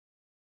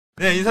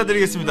네,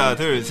 인사드리겠습니다.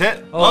 둘,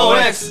 셋.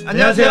 OX.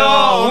 안녕하세요.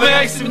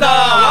 오메가 X입니다.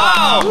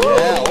 와우.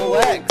 네,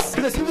 OX.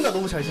 근데 세 분 다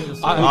너무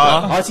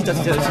잘생겼어요. 진짜.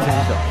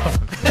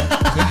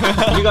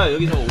 우리가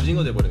여기서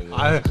오징어 돼버리는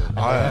거야.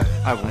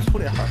 뭔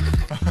소리야.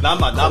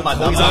 나만.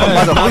 나만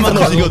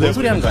오징어 뭔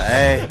소리 하는 거야.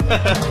 에이.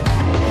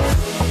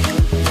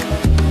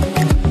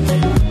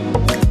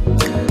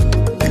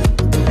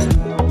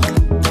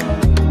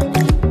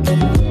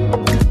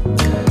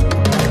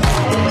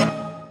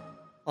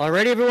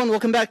 Alright, everyone,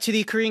 welcome back to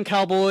the Korean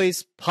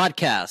Cowboys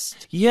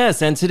podcast.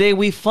 Yes, and today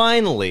we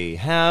finally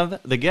have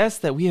the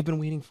guest that we have been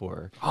waiting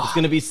for. It's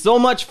going to be so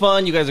much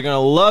fun. You guys are going to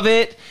love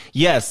it.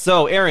 Yes,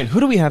 so Aaron, who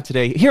do we have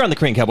today here on the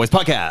Korean Cowboys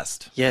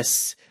podcast?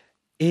 Yes,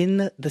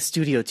 in the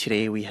studio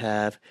today, we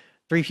have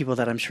three people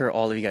that I'm sure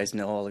all of you guys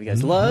know, all of you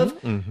guys love.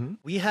 Mm-hmm.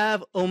 We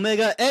have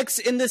Omega X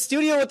in the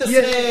studio with us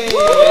today.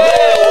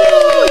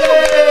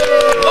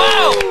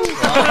 와우!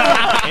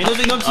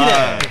 에너지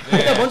넘치네.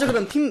 일단 먼저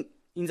그럼 팀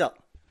인사.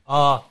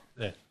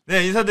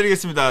 네,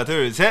 인사드리겠습니다.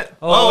 둘, 셋.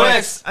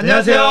 OX.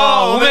 안녕하세요.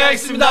 오메가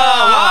X입니다.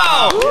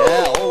 와우.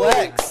 네,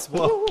 OX.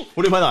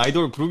 오랜만에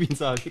아이돌 그룹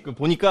인사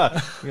보니까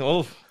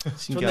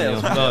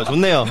신기하네요. 좋네요.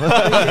 좋네요.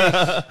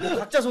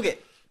 각자 소개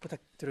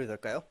부탁드려도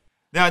될까요?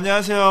 네,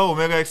 안녕하세요.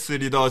 오메가 X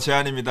리더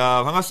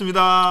제한입니다.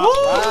 반갑습니다.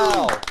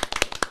 와우.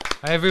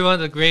 Hi everyone,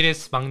 the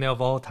greatest 막내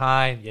of all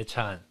time,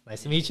 Yechan.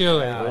 Nice to meet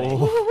you.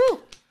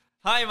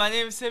 Hi, my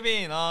name is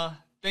Sebin.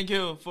 Thank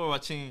you for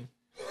watching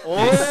오.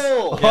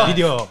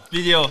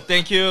 video.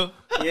 Thank you.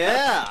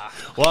 Yeah.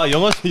 와,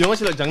 영어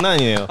실력 장난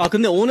아니에요.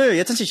 근데 오늘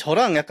예찬 씨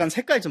저랑 약간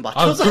색깔 좀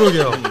맞춰서.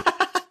 그러게요.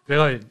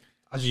 내가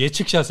아주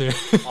예측샷을.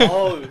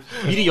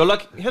 미리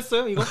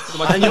연락했어요, 이거?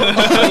 아니요?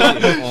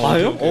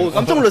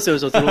 깜짝 놀랐어요,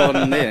 저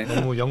들어왔는데.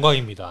 너무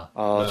영광입니다.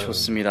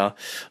 좋습니다.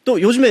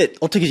 또 요즘에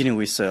어떻게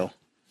지내고 있어요?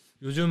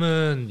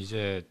 요즘은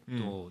이제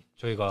또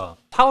저희가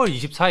 4월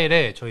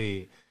 24일에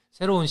저희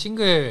새로운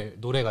싱글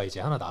노래가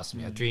이제 하나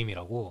나왔습니다.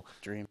 Dream이라고.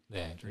 Dream.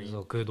 네,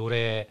 그래서 그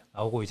노래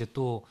나오고 이제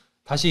또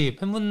다시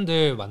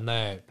팬분들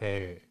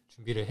뵐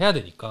준비를 해야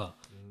되니까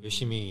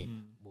열심히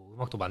뭐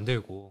음악도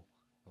만들고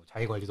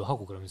자기 관리도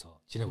하고 그러면서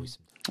지내고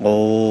있습니다.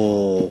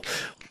 오.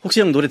 혹시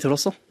형 노래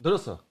들었어?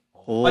 들었어.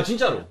 오.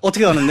 진짜로.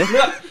 어떻게 하는데?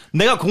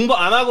 내가 공부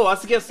안 하고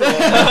왔겠어.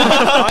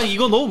 아니,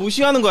 이거 너무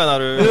무시하는 거야,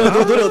 나를.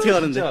 노래 어떻게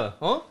하는데? 진짜,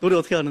 노래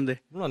어떻게 하는데?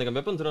 몰라, 내가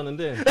몇 번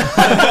들었는데.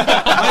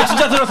 아니,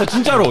 진짜 들었어,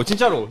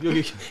 진짜로.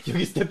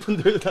 여기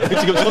스태프분들 다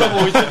지금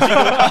쳐다보고 있어,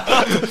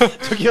 지금.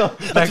 저기요.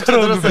 나 진짜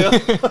들었어요.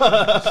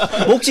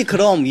 혹시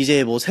그럼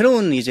이제 뭐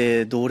새로운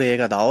이제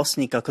노래가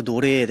나왔으니까 그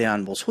노래에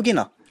대한 뭐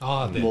소개나.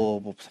 네.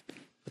 뭐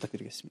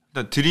부탁드리겠습니다.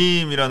 일단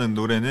드림이라는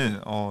노래는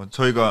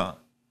저희가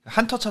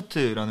한터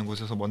차트라는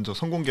곳에서 먼저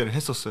선공개를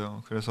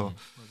했었어요. 그래서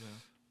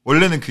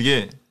원래는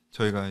그게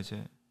저희가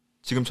이제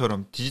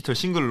지금처럼 디지털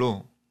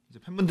싱글로 이제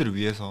팬분들을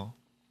위해서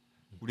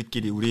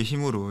우리끼리 우리의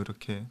힘으로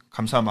이렇게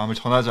감사한 마음을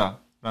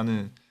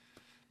전하자라는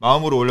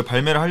마음으로 원래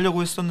발매를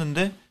하려고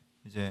했었는데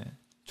이제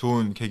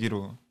좋은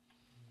계기로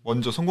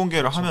먼저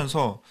선공개를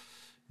하면서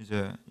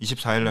이제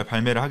 24일날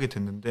발매를 하게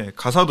됐는데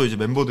가사도 이제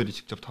멤버들이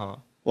직접 다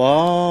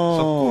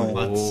썼고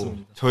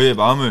맞습니다. 저희의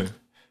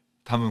마음을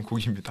담은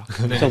곡입니다.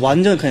 네.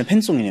 완전 그냥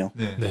팬송이네요.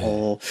 네.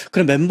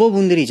 그럼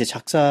멤버분들이 이제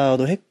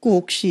작사도 했고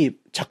혹시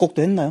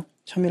작곡도 했나요?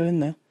 참여를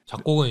했나요?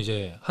 작곡은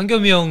이제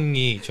한겸이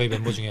형이 저희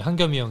멤버 중에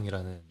한겸이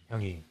형이라는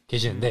형이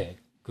계시는데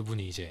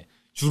그분이 이제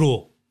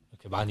주로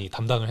이렇게 많이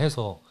담당을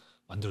해서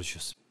만들어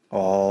주셨습니다.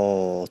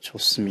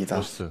 좋습니다.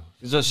 멋있어요.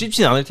 진짜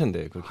쉽진 않을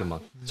텐데 그렇게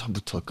막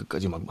처음부터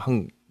끝까지 막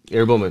한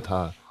앨범을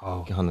다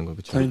이렇게 하는 거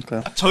그렇죠?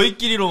 그러니까요.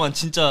 저희끼리로만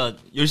진짜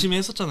열심히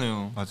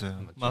했었잖아요.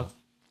 맞아요. 막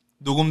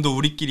녹음도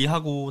우리끼리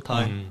하고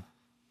다.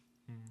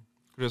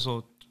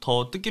 그래서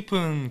더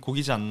뜻깊은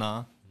곡이지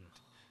않나.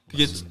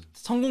 그게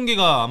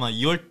선공개가 아마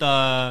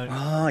 2월달.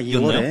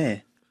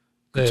 2월에.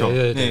 그쵸?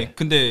 네. 네.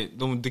 근데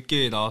너무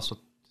늦게 나와서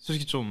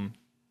솔직히 좀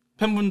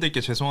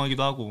팬분들께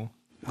죄송하기도 하고.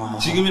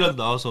 지금이라도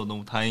나와서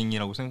너무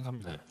다행이라고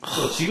생각합니다.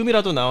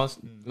 지금이라도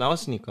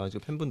나왔으니까 이제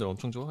팬분들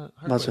엄청 좋아할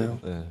맞아요. 거예요.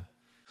 네.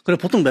 그래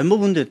보통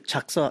멤버분들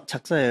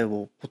작사에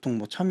뭐 보통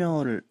뭐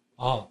참여를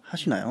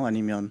하시나요?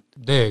 아니면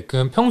네,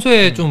 그냥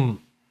평소에 좀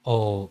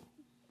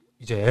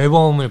이제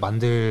앨범을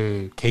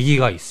만들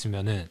계기가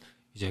있으면은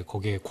이제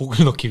거기에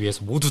곡을 넣기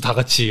위해서 모두 다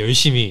같이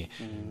열심히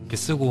이렇게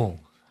쓰고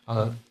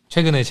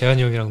최근에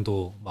재한이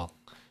형이랑도 막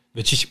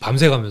며칠씩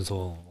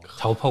밤새가면서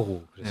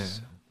작업하고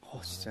그랬어요.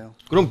 진짜요?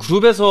 그럼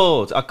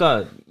그룹에서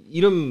아까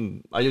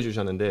이름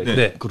알려주셨는데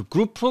네.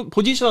 그룹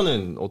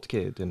포지션은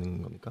어떻게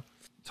되는 겁니까?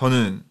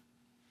 저는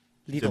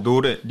리더. 이제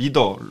노래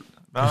리더랑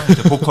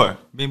이제 보컬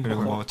메인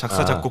그리고 보컬. 뭐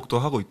작사 작곡도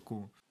하고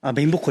있고.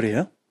 메인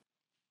보컬이에요?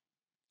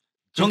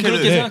 전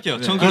그렇게 네. 생각해요.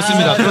 네. 전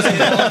그렇습니다.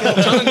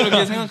 저는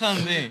그렇게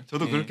생각하는데.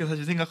 저도 네. 그렇게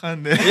사실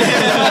생각하는데.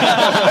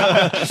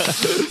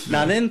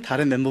 나는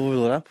다른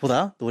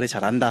멤버보다 노래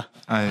잘한다.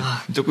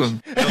 조금.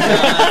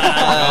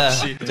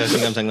 역시.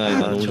 자신감 장난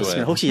아니다. 너무 좋습니다.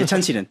 좋아요. 혹시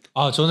예찬 씨는?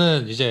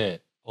 저는 이제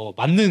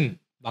만능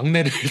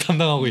막내를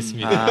담당하고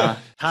있습니다.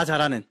 다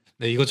잘하는.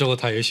 네, 이것저것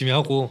다 열심히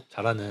하고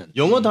잘하는.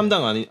 영어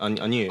담당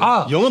아니에요?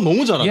 아! 영어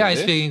너무 잘하는데. Yeah, I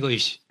speak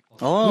English.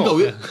 그러니까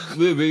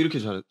왜 이렇게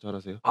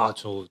잘하세요? 아,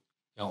 저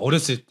그냥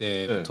어렸을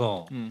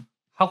때부터 네.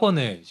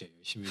 학원에 이제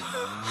열심히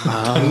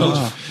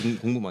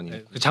공부 많이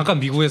해요. 잠깐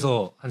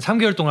미국에서 한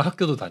 3개월 동안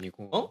학교도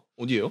다니고.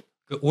 어디예요?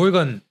 그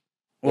오레건.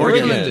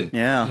 오레곤.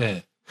 Yeah.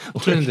 네.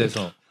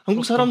 오클랜드에서.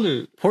 한국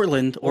사람들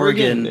Portland,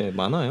 Oregon. 네,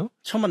 많아요?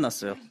 처음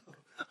만났어요.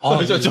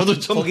 저도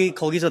처음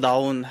거기서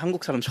나온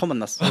한국 사람 처음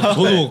만났어요.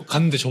 저도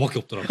갔는데 저밖에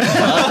없더라고요.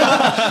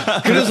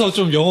 그래서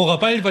좀 영어가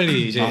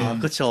빨리빨리 이제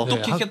그쵸.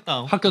 네,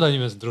 똑똑했다. 학교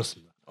다니면서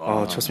늘었습니다.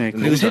 좋습니다.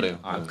 너무 그리고 잘해요.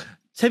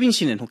 세빈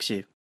씨는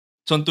혹시?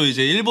 전 또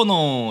이제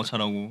일본어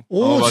잘하고.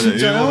 오, 맞아요.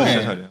 진짜요? 일본어 진짜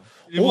네. 잘해요.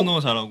 일본어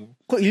잘하고.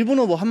 그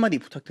일본어 뭐 한마디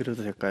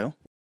부탁드려도 될까요?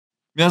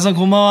 皆さん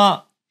こんばん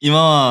は。今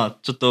は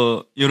ちょっ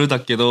と夜だ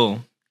けど、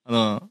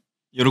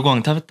夜ご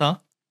飯食べた？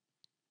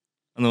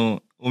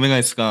オメガ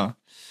エスが、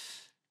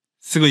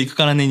すぐ行く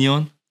からね、日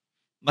本。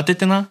待って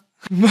てな。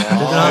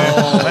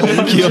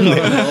 귀엽네.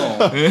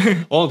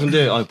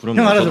 근데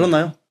부럽네요. 형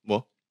알아들었나요?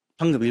 뭐?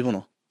 방금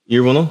일본어.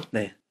 일본어?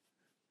 네.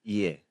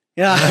 이해.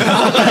 야.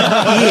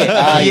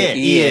 이해.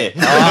 이해.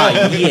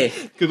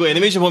 그거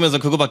애니메이션 보면서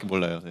그거밖에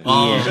몰라요. 네.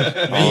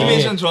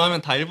 애니메이션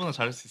좋아하면 다 일본어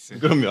잘할 수 있어요.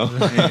 그럼요.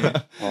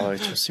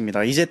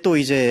 좋습니다. 이제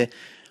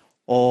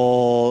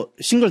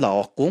싱글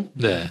나왔고.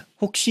 네.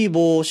 혹시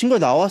뭐 싱글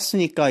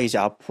나왔으니까 이제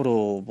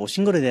앞으로 뭐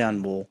싱글에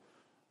대한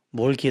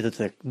뭘 기대도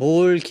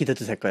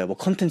될까요? 뭐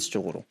컨텐츠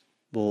쪽으로.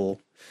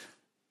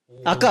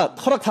 아까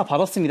허락 다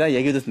받았습니다.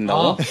 얘기도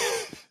된다고.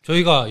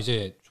 저희가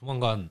이제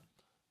조만간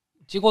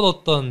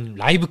찍어뒀던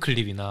라이브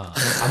클립이나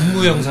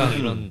안무 영상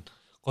이런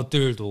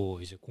것들도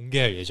이제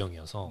공개할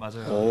예정이어서.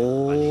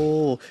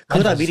 맞아요.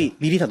 그거 다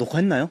미리 다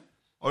녹화했나요?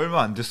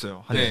 얼마 안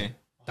됐어요. 네.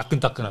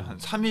 따끈따끈한. 한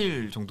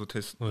 3일 정도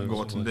됐은 것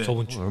같은데.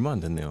 저번 주. 얼마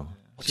안 됐네요.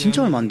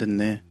 진짜 얼마 안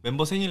됐네.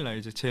 멤버 생일날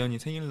이제 재현이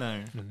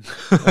생일날.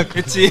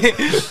 그치?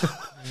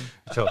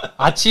 저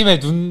아침에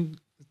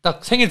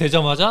딱 생일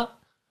되자마자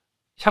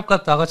샵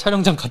갔다가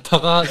촬영장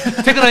갔다가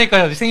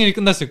퇴근하니까 생일이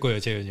끝났을 거예요,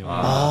 재현이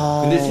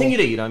형. 근데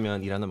생일에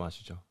일하는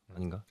맛이죠.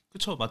 아닌가?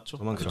 그쵸, 맞죠.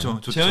 저만 그쵸.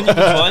 좋죠. 재현이도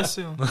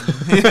좋아했어요.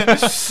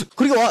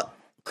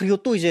 그리고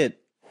또 이제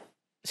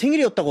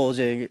생일이었다고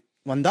어제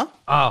완다?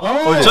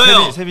 어제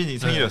저요. 세빈이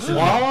생일이었어요.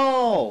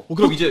 와우.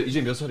 그럼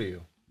이제 몇 살이에요?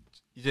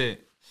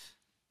 이제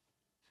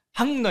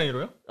한국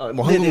나이로요?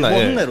 뭐 한국 나이.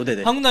 한국 나이로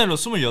네네. 한국 나이로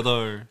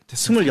 28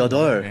 됐어요.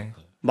 28. 네.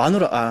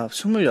 만으로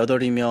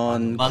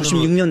 28이면 만으로-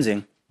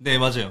 96년생. 네,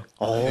 맞아요.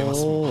 네,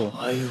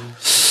 맞습니다. 아유,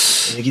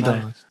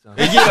 애기다.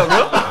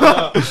 애기라고요?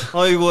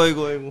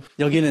 아이고.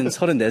 여기는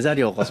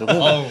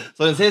 34살이어가지고.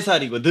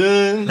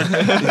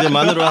 33살이거든. 이제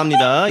만으로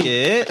합니다.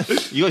 예.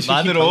 이거 지금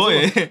만으로,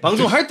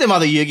 방송할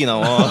때마다 이 얘기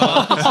나와.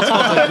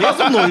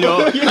 계속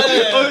놀려.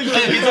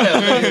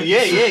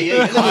 예.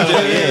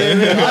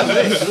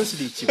 그럴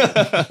수도 있지. 뭐.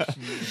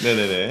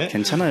 네네네.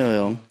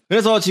 괜찮아요, 형.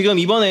 그래서 지금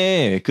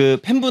이번에 그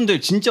팬분들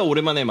진짜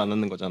오랜만에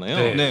만나는 거잖아요.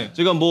 네. 네.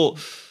 제가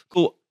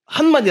그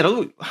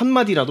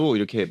한마디라도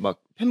이렇게 막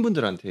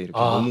팬분들한테 이렇게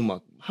너무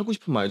막 하고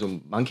싶은 말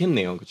좀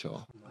많겠네요.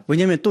 그렇죠?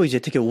 왜냐면 또 이제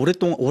되게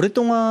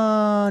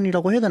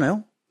오랫동안이라고 해야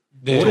되나요?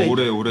 네.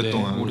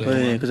 오랫동안.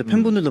 네, 그래서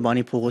팬분들도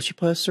많이 보고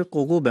싶어 했을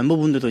거고,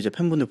 멤버분들도 이제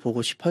팬분들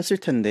보고 싶어 했을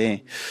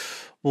텐데,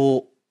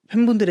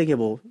 팬분들에게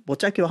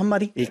짧게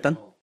한마디? 일단?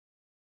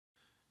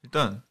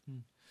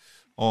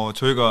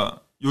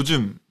 저희가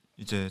요즘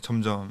이제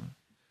점점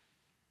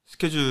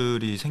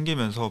스케줄이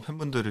생기면서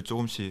팬분들을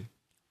조금씩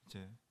이제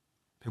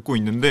뵙고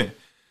있는데,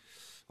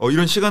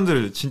 이런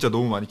시간들을 진짜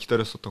너무 많이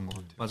기다렸었던 것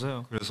같아요.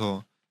 맞아요.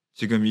 그래서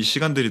지금 이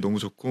시간들이 너무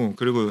좋고,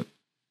 그리고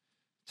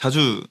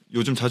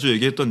요즘 자주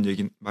얘기했던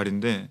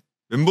말인데,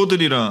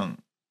 멤버들이랑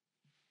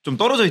좀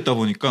떨어져 있다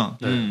보니까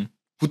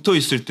붙어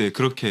있을 때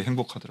그렇게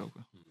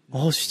행복하더라고요.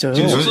 진짜요?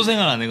 지금 숙소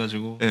생활 안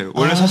해가지고. 네,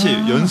 원래 사실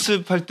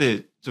연습할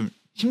때 좀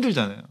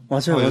힘들잖아요.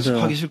 맞아요.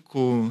 연습하기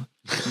싫고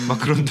막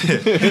그런데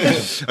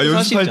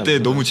연습할 때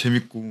너무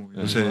재밌고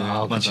요새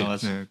맞아.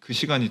 네, 그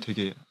시간이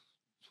되게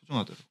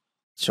소중하더라고요.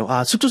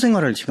 숙소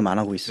생활을 지금 안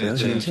하고 있어요. 네,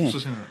 지금 숙소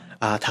생활.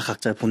 다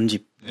각자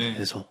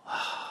본집에서. 네.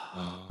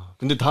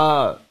 근데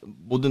다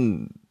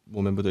모든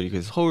멤버들이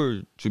그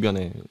서울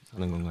주변에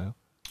사는 건가요?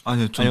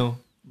 아니요.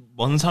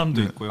 먼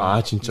사람도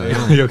있고요.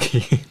 진짜요? 여기.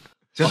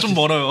 제가 좀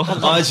멀어요.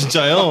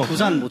 진짜요?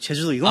 부산,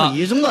 제주도 이건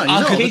이 정도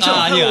아니죠?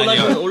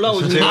 아니요.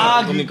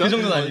 올라오시는 그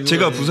정도는 아니고.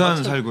 제가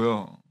부산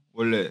살고요.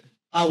 원래.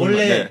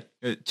 원래.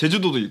 네,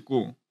 제주도도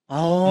있고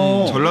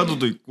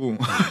전라도도 있고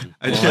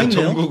있네요?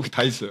 전국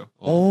다 있어요.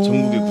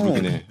 전국의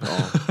그룹이네.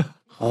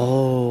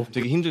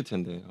 되게 힘들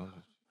텐데.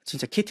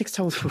 진짜 KTX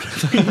타고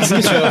들어오려다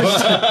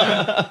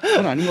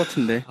그건 아닌 것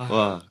같은데.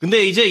 와.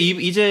 근데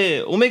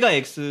이제 오메가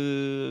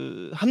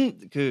X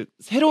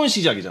새로운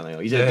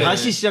시작이잖아요. 이제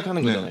다시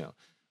시작하는 거잖아요.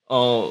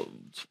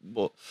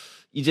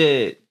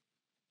 이제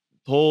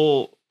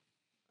더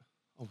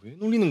왜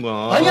놀리는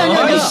거야? 아니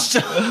진짜.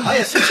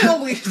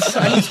 스트레칭하고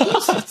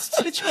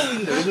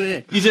있는데 왜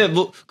그래? 이제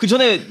그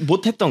전에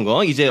못 했던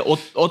거 이제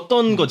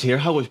어떤 거 제일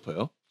하고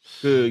싶어요?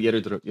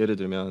 예를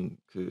들면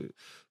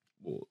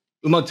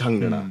음악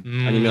장르나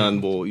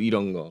아니면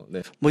이런 거.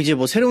 네. 이제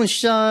새로운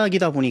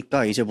시작이다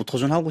보니까 이제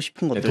도전하고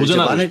싶은 것들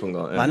도전하고 싶은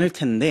거. 많을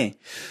텐데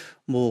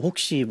뭐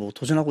혹시 뭐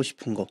도전하고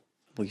싶은 거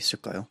뭐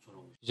있을까요?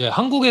 이제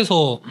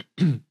한국에서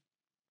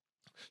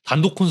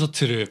단독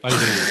콘서트를 빨리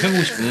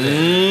해보고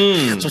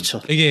싶은데 좋죠.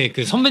 되게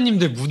그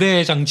선배님들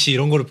무대 장치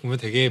이런 거를 보면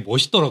되게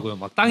멋있더라고요.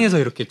 막 땅에서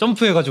이렇게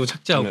점프해가지고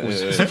착지하고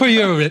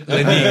슈퍼히어로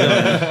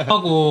랜딩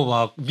하고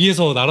막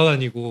위에서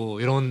날아다니고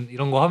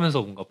이런 거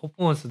하면서 뭔가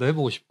퍼포먼스도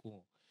해보고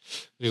싶고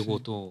그리고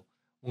또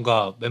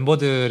뭔가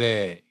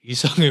멤버들의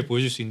일상을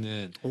보여줄 수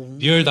있는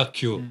리얼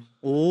다큐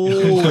오.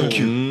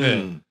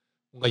 네.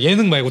 뭔가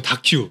예능 말고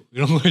다큐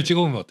이런 걸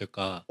찍어보면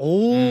어떨까?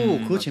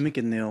 그거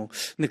재밌겠네요.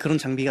 근데 그런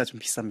장비가 좀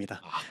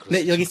비쌉니다. 그렇죠.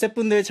 네, 여기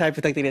셋분들 잘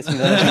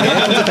부탁드리겠습니다.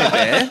 나중에 콘서트 할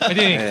때.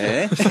 파이팅!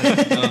 네.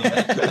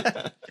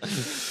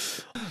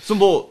 그럼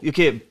뭐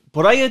이렇게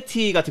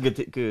버라이어티 같은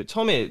그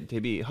처음에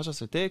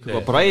데뷔하셨을 때 그거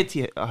네.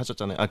 버라이어티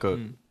하셨잖아요.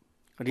 그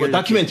리얼리티.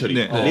 다큐멘터리,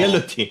 네.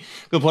 리얼리티.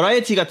 그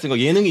버라이어티 같은 거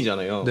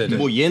예능이잖아요. 네, 네.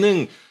 뭐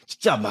예능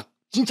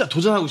진짜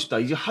도전하고 싶다.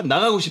 이제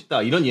나가고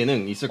싶다. 이런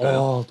예능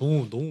있을까요?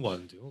 너무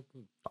많은데요.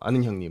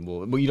 아는 형님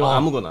뭐 이런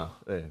아무거나.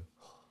 네.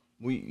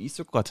 뭐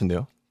있을 것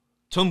같은데요.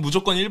 전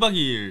무조건 1박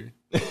 2일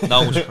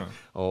나오고 싶어요.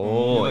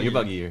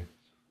 1박 2일.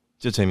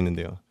 진짜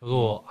재밌는데요.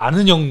 저도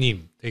아는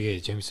형님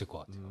되게 재밌을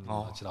것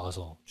같아요. 같이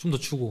나가서 춤도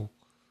추고.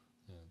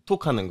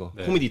 톡하는 거.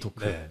 네. 코미디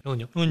토크. 네.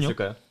 형은요?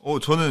 있을까요?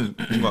 저는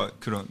뭔가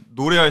그런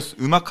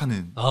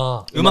음악하는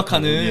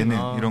음악하는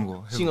예능 이런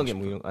거. 싱어게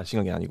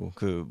싱어게 아니고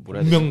그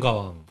뭐라 해야 되지?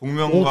 복면가왕.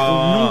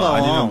 복면가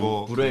아니면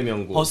뭐 불후의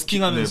명곡.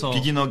 버스킹하면서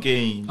비긴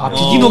어게인.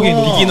 비긴 어게인.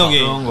 비긴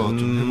어게인. 그런 거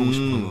좀 해보고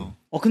싶어서.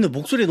 근데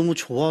목소리 너무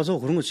좋아서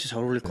그런 거 진짜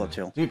잘 어울릴 것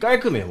같아요. 되게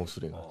깔끔해요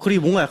목소리가.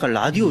 그리고 뭔가 약간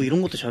라디오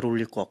이런 것도 잘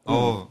어울릴 것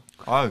같고.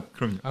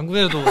 그럼요. 안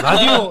그래도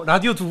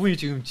라디오 두 분이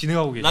지금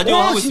진행하고 계세요. 라디오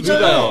하고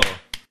있습니다.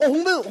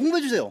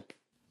 홍보해 주세요.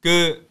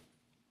 그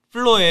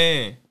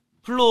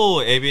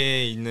플로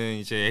앱에 있는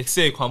이제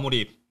엑스의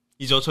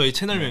과몰입이죠. 저희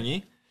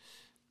채널명이.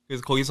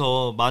 그래서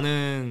거기서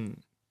많은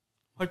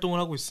활동을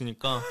하고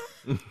있으니까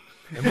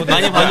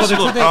많이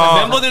봐주시고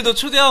멤버들도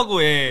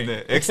초대하고 예.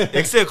 네,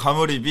 엑스의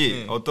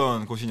과몰입이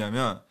어떤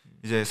곳이냐면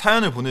이제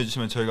사연을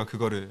보내주시면 저희가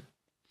그거를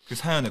그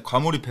사연에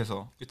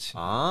과몰입해서 그치.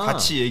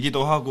 같이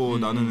얘기도 하고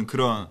나누는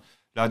그런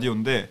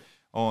라디오인데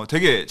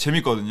되게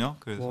재밌거든요.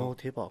 그래서 와,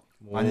 대박.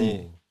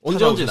 많이 언제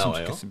찾아오셨으면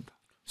나와요? 좋겠습니다.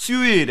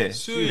 수요일에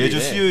매주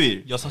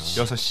수요일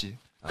 6시. 6시.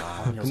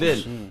 근데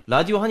 6시.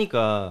 라디오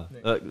하니까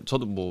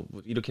저도 뭐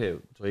이렇게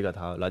저희가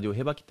다 라디오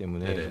해봤기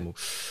때문에 네네. 뭐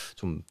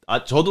좀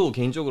저도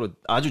개인적으로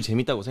아주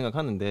재밌다고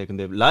생각하는데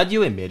근데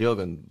라디오의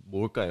매력은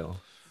뭘까요?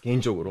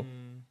 개인적으로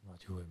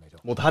라디오의 매력.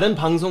 뭐 다른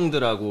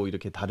방송들하고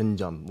이렇게 다른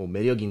점, 뭐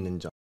매력 있는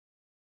점.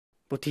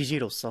 뭐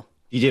DJ로서.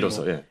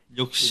 DJ로서 예.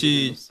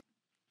 역시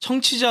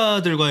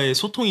청취자들과의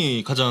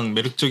소통이 가장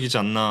매력적이지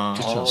않나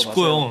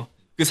싶고요.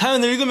 그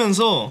사연을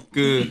읽으면서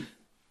그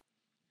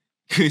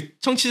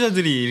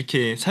청취자들이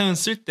이렇게 사연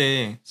쓸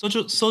때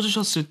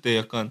써주셨을 때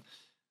약간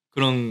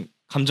그런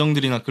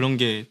감정들이나 그런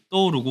게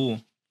떠오르고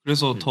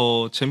그래서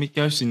더 재밌게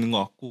할 수 있는 것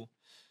같고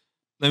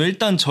그다음에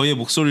일단 저희의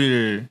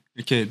목소리를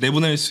이렇게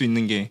내보낼 수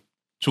있는 게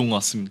좋은 것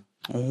같습니다.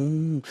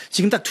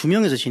 지금 딱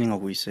 2명에서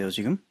진행하고 있어요,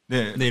 지금?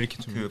 네, 네, 이렇게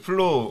좀. 그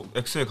플로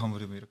엑스의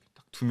과몰입을 이렇게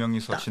딱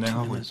 2명이서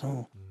진행하고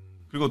있고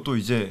그리고 또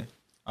이제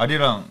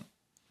아리랑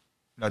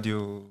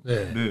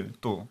라디오를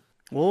또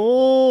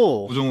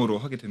오. 고정으로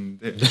하게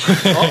됐는데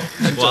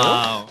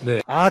와우.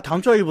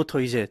 다음 주 화요일부터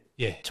이제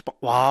예.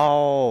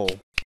 와우.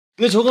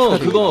 근데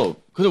그거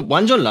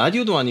완전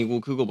라디오도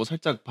아니고 그거 뭐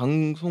살짝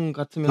방송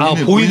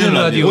같으면 보이는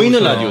라디오.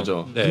 보이는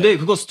라디오죠. 네. 근데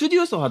그거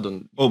스튜디오에서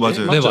하던.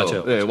 맞아요. 네, 맞죠?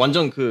 맞아요. 네,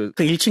 완전 그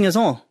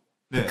 1층에서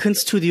네. 큰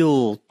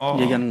스튜디오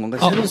얘기하는 건가?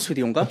 새로운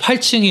스튜디오인가?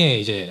 8층에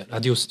이제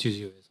라디오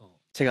스튜디오에서.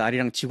 제가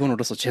아리랑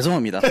직원으로서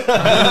죄송합니다.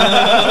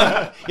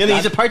 얘는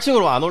이제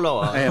 8층으로 안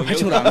올라와. 네,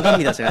 8층으로 안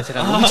갑니다. 제가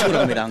 5층으로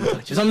갑니다.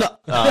 항상.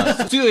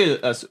 죄송합니다.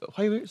 수요일,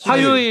 화요일?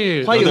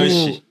 화요일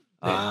 8시. 오후,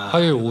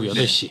 화요일 오후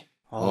 8시.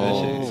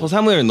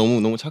 서사무엘은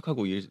너무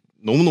착하고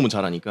너무너무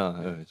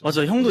잘하니까. 네,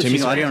 맞아, 형도 지금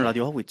재밌어요. 아리랑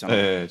라디오 하고 있잖아.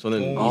 네,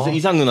 저는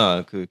이상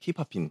누나 그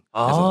K-팝인.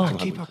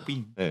 K-pop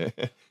빔. 네.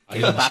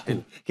 아리랑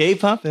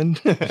K-팝 밴드.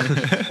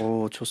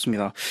 오,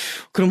 좋습니다.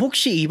 그럼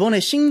혹시 이번에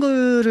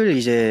싱글을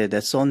이제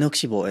냈었는데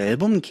혹시 뭐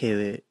앨범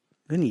계획은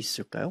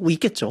있을까요? 뭐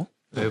있겠죠?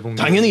 앨범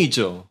당연히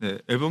있죠. 네,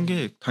 앨범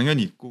계획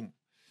당연히 있고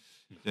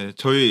이제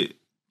저희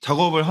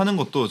작업을 하는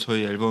것도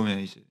저희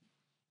앨범에 이제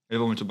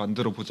앨범을 좀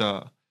만들어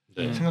보자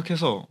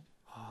생각해서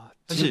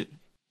사실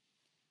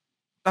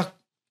딱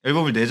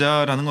앨범을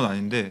내자라는 건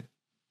아닌데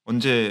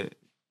언제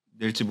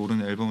낼지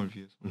모르는 앨범을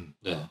위해서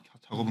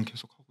작업은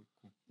계속 하고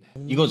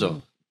있고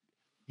이거죠.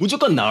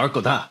 무조건 나올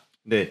거다.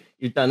 네,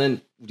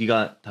 일단은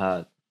우리가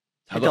다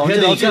일단 작업해야 언제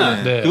되니까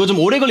나올지. 네. 이거 좀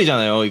오래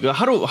걸리잖아요. 이거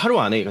하루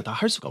안에 이거 다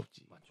할 수가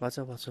없지.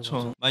 맞아.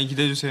 저 많이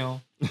기대해 주세요.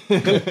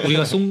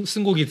 우리가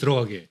쓴 곡이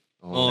들어가게.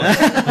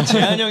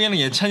 재한 형이랑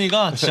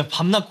예찬이가 진짜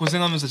밤낮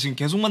고생하면서 지금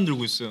계속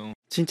만들고 있어요.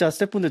 진짜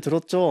스태프분들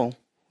들었죠?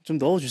 좀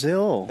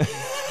넣어주세요.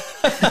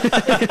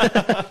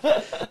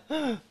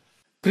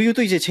 그리고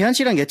또 이제 재한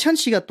씨랑 예찬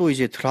씨가 또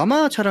이제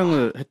드라마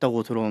촬영을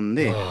했다고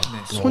들었는데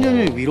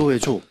소년을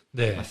위로해줘.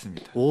 네.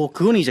 맞습니다. 오,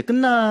 그거는 이제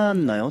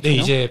끝났나요? 네,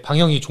 촬영? 이제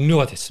방영이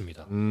종료가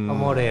됐습니다.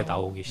 3월에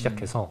나오기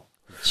시작해서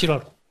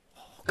실화로.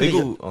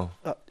 그리고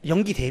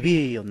연기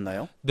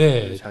데뷔였나요?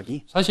 네,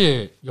 자기?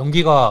 사실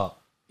연기가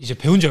이제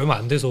배운 지 얼마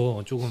안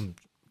돼서 조금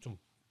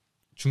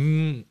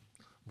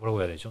뭐라고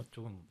해야 되죠?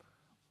 조금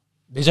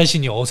내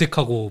자신이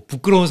어색하고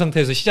부끄러운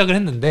상태에서 시작을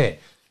했는데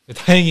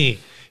다행히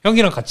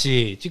형이랑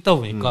같이 찍다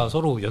보니까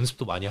서로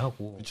연습도 많이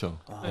하고 그렇죠.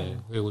 네,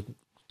 그리고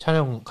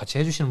촬영 같이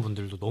해주시는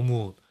분들도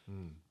너무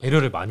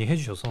배려를 많이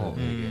해주셔서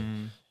되게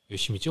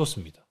열심히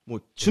찍었습니다. 뭐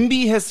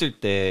준비했을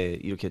때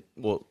이렇게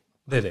뭐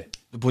네네.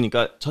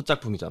 보니까 첫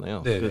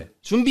작품이잖아요. 네네. 그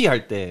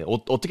준비할 때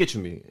어떻게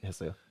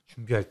준비했어요?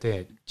 준비할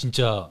때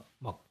진짜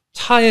막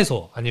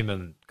차에서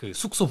아니면 그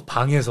숙소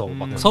방에서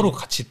막 서로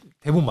같이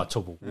대본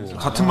맞춰보고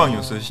같은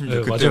방이었어요. 심지어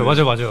네, 그때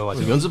맞아요.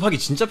 연습하기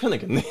진짜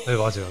편했겠네. 네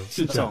맞아요.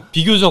 진짜.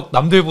 비교적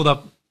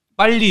남들보다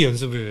빨리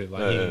연습을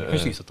많이 네, 할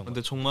수 있었던 것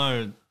근데 같아요.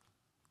 정말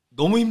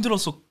너무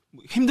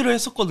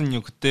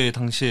힘들어했었거든요. 그때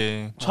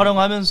당시에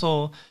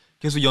촬영하면서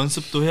계속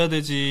연습도 해야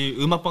되지,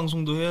 음악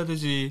방송도 해야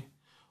되지.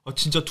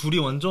 진짜 둘이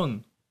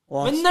완전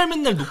와,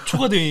 맨날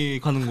녹초가 돼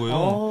가는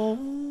거예요.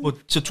 뭐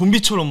진짜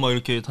좀비처럼 막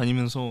이렇게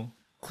다니면서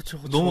그쵸.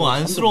 너무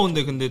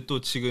안쓰러운데 근데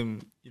또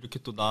지금 이렇게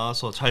또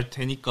나와서 잘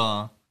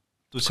되니까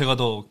또 제가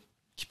더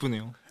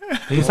기쁘네요.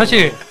 근데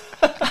사실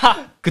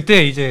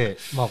그때 이제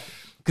막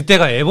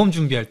그때가 앨범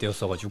준비할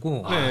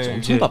때였어가지고 네.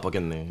 엄청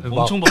바빴겠네. 막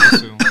엄청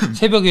바빴어요.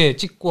 새벽에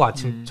찍고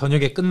아침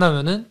저녁에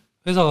끝나면은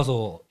회사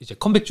가서 이제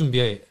컴백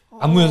준비해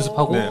안무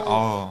연습하고. 네,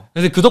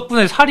 근데 그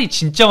덕분에 살이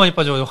진짜 많이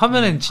빠져가지고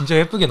화면엔 진짜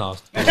예쁘게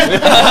나왔어요.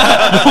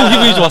 너무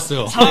기분이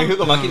좋았어요.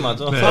 그거 맞긴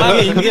맞아.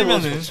 사랑에 그게 뭐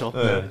힘들면은 좋죠.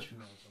 네.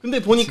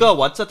 근데 보니까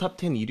왓챠 탑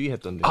 10 1위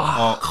했던데.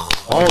 그거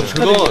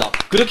축하드립니다.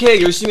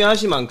 그렇게 열심히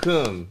하신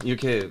만큼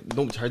이렇게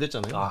너무 잘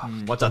됐잖아요.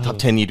 왓챠 탑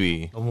 10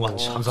 1위. 너무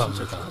감사합니다.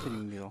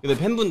 축하드립니다. 근데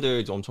팬분들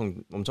이제 엄청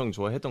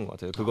좋아했던 것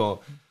같아요.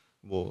 그거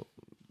뭐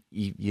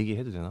이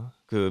얘기해도 되나?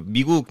 그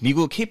미국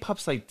K-팝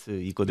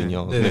사이트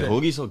있거든요. 네. 근데 네.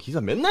 거기서 기사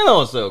맨날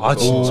나왔어요. 아, 그거.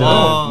 진짜?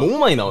 너무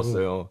많이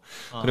나왔어요.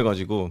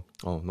 그래가지고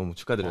너무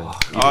축하드려요.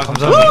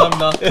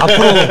 감사합니다.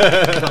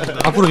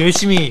 앞으로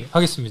열심히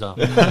하겠습니다.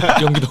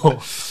 연기도.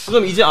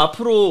 그럼 이제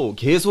앞으로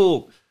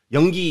계속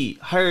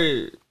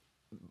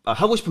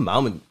하고 싶은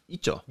마음은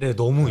있죠? 네,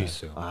 너무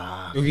있어요.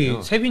 여기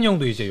그래요? 세빈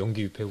형도 이제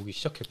연기 배우기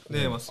시작했고.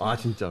 네, 맞습니다.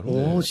 진짜로?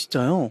 오,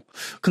 진짜요?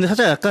 근데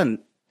살짝 약간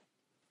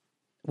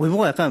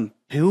외모가 약간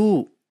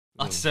배우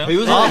진짜요?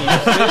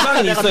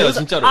 배우상이 있어요,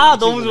 진짜로.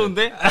 너무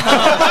좋은데?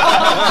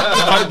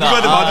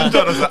 누구한테 맞은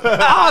줄 알았어.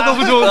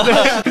 너무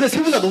좋은데? 근데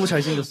세 분 다 너무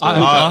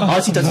잘생겼어요.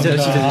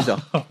 진짜.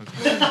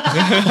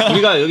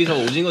 우리가 여기서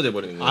오징어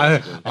돼버리는 거야.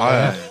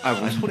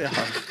 뭔 소리야.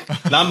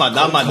 나만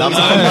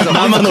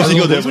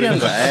오징어 뭔 소리 하는 돼버리는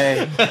거야. 거야.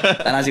 에이,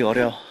 난 아직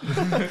어려.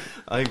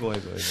 아이고.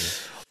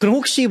 그럼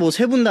혹시 뭐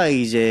세 분 다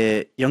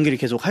이제 연기를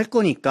계속 할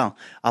거니까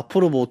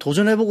앞으로 뭐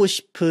도전해보고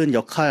싶은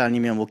역할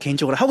아니면 뭐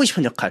개인적으로 하고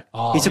싶은 역할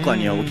있을 거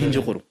아니에요, 뭐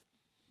개인적으로.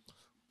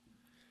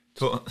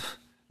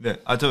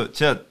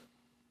 제가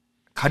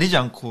가리지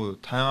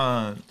않고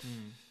다양한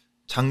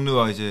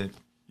장르와 이제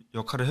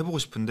역할을 해보고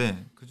싶은데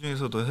그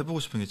중에서도 해보고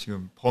싶은 게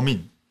지금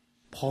범인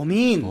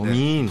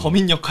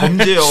역할.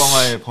 범죄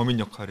영화의 범인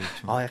역할을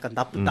좀. 약간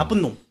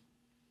나쁜 놈.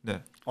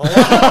 네.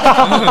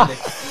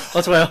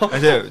 좋아요.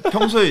 이제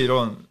평소와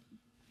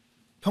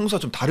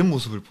좀 다른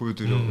모습을 보고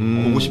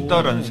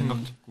싶다라는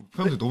생각도 있고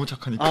평소에 너무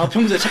착하니까.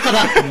 평소에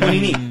착하다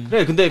본인이.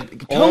 그래, 근데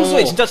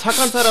평소에 진짜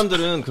착한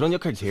사람들은 그런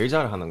역할 제일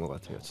잘 하는 것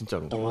같아요,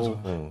 진짜로.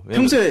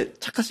 평소에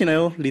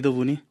착하시나요,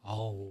 리더분이?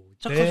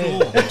 착하죠.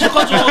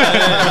 착하죠.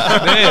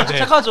 네.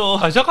 착하죠.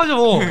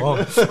 착하죠. 왜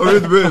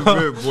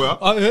뭐야?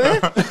 예? 왜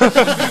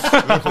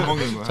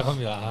겁먹는 거야?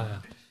 잠깐만요.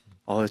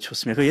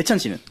 좋습니다. 그 예찬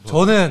씨는?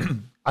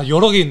 저는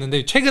여러 개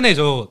있는데 최근에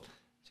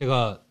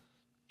제가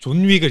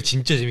존 윅을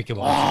진짜 재밌게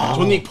봤어요.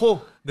 존 윅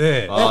 4?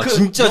 네.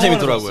 진짜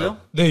재밌더라고요.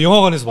 네,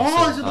 영화관에서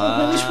봤어요. 진짜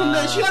너무 보고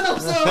싶은데 시간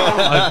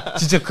없어.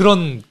 진짜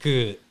그런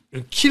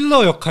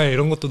킬러 역할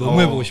이런 것도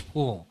너무 해보고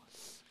싶고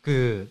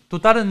또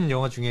다른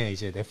영화 중에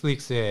이제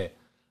넷플릭스에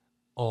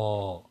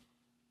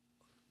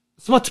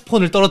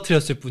스마트폰을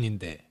떨어뜨렸을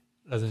뿐인데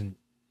라는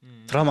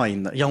드라마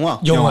있나?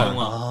 영화요.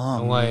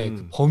 영화의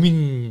그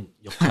범인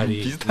역할이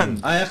비슷한.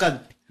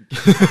 약간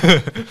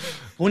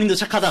본인도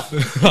착하다.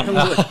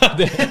 평소에.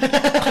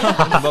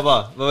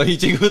 봐봐, 이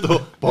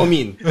친구도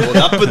범인,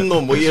 나쁜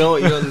놈,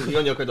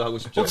 이런 역할도 하고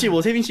싶죠. 혹시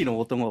뭐 세빈 씨는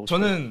어떤 거 하고 싶어요?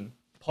 저는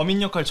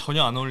범인 역할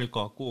전혀 안 어울릴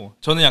것 같고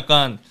저는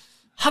약간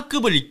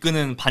학급을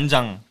이끄는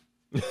반장.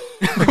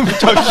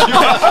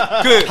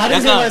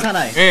 다른 생활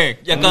사나이. 네,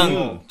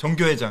 약간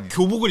정교회장.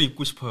 교복을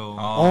입고 싶어요.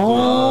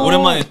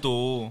 오랜만에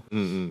또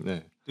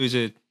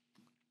이제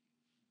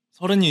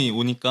서른이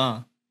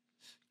오니까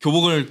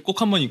교복을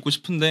꼭 한번 입고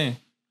싶은데.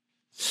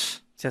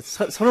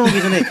 진짜 서른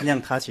오기 전에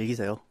그냥 다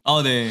즐기세요.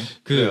 네.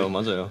 그래요,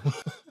 맞아요.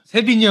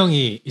 세빈이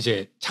형이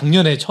이제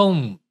작년에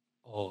처음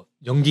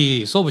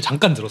연기 수업을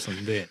잠깐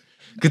들었었는데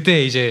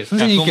그때 이제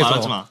선생님께서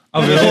말하지 마.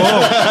 왜요?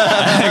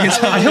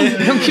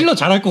 형 킬러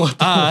잘할 것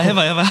같아.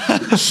 해봐.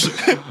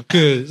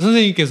 그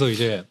선생님께서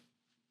이제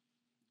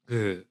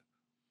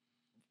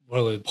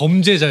뭐라고 해요?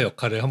 범죄자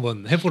역할을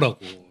한번 해보라고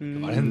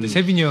말했는데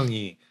세빈이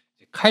형이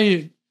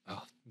칼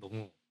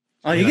너무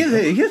아 이게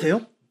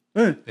돼요?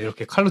 네.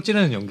 이렇게 칼로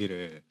찌르는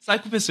연기를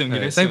사이코패스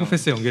연기를 했어요.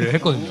 사이코패스 연기를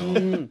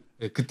했거든요.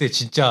 네, 그때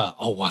진짜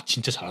와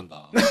진짜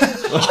잘한다.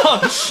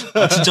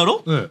 아,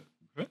 진짜로? 네.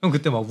 형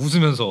그때 막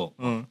웃으면서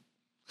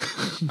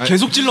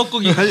계속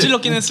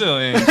찔렀긴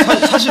했어요. 예.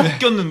 사실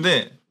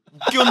웃겼는데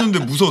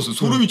무서웠어.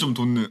 소름이 좀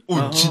돋네.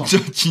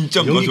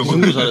 진짜 연기 맞아.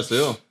 정도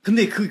잘했어요.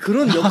 근데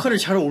그런 역할을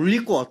잘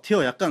어울릴 것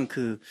같아요. 약간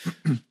그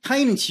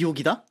타인은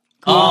지옥이다.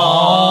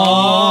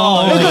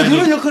 약간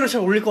그런 역할을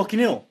잘 어울릴 것 같긴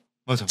해요.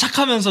 맞아.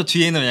 착하면서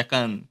뒤에는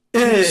약간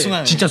예.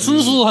 순한 진짜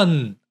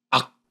순수한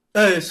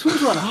네,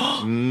 순수한.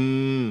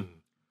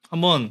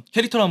 한번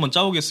캐릭터를 한번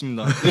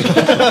짜보겠습니다.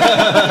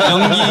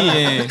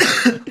 연기에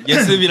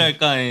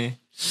예습이랄까. 예.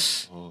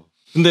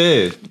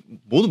 근데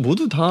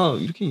모두 다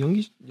이렇게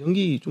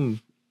연기 좀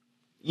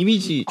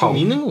이미지 좀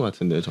있는 것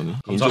같은데요, 저는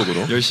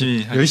개인적으로.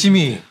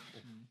 열심히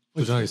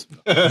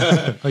도전하겠습니다.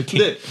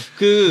 근데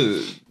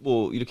그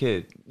뭐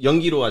이렇게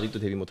연기로 아직도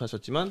데뷔 못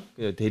하셨지만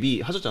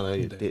데뷔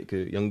하셨잖아요. 네.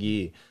 그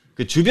연기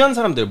그 주변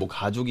사람들 뭐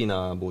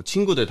가족이나 뭐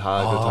친구들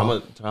다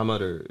그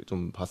드라마를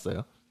좀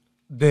봤어요.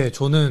 네,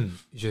 저는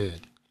이제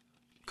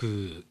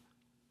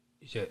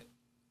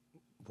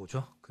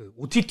뭐죠? 그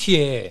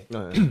OTT에 네.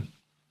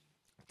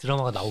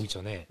 드라마가 나오기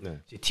전에 네.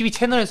 이제 TV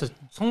채널에서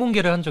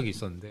선공개를 한 적이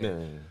있었는데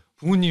네.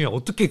 부모님이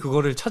어떻게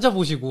그거를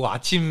찾아보시고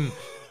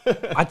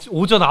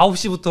오전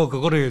 9시부터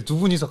그거를 두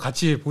분이서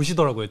같이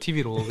보시더라고요,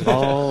 TV로.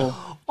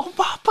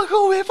 엄마, 아빠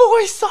그거 왜 보고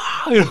있어?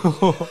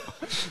 이러고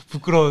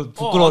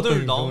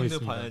부끄러웠던 경험이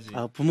있습니다. 봐야지.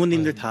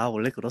 부모님들 다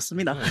원래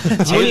그렇습니다.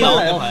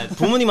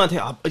 부모님한테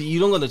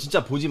이런 거는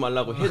진짜 보지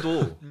말라고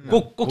해도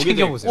꼭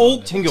챙겨보세요.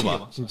 꼭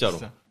챙겨봐, 진짜로.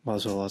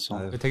 맞아.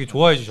 되게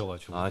좋아해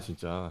주셔가지고. 아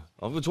진짜.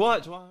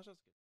 좋아하셨어.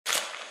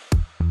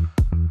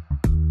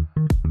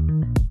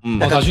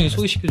 나중에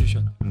소개시켜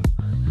주셨네.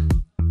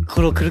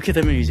 그렇게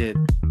되면 이제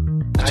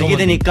알게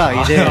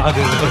되니까 이제 네.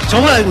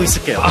 저만 알고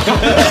있을게요.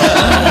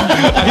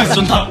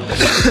 좋다.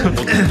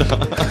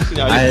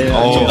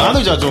 좀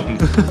나누자 좀.